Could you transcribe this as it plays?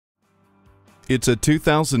It's a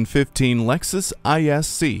 2015 Lexus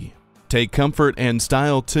IS. Take comfort and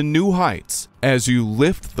style to new heights as you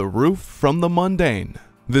lift the roof from the mundane.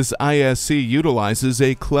 This IS utilizes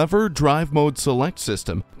a clever drive mode select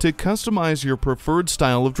system to customize your preferred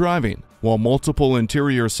style of driving, while multiple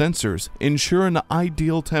interior sensors ensure an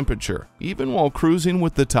ideal temperature, even while cruising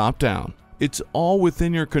with the top down. It's all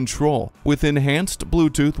within your control with enhanced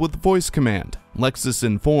Bluetooth with voice command, Lexus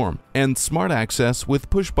Inform, and smart access with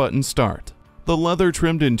push-button start. The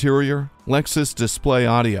leather-trimmed interior, Lexus display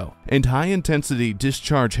audio, and high-intensity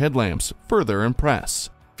discharge headlamps further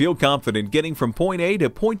impress. Feel confident getting from point A to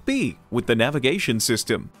point B with the navigation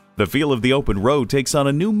system. The feel of the open road takes on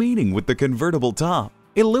a new meaning with the convertible top.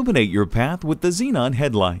 Illuminate your path with the xenon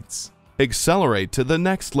headlights. Accelerate to the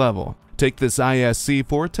next level. Take this IS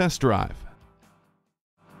for a test drive.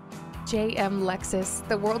 JM Lexus,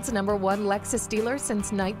 the world's #1 Lexus dealer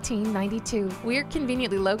since 1992. We're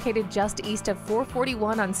conveniently located just east of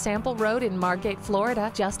 441 on Sample Road in Margate,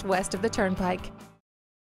 Florida, just west of the Turnpike.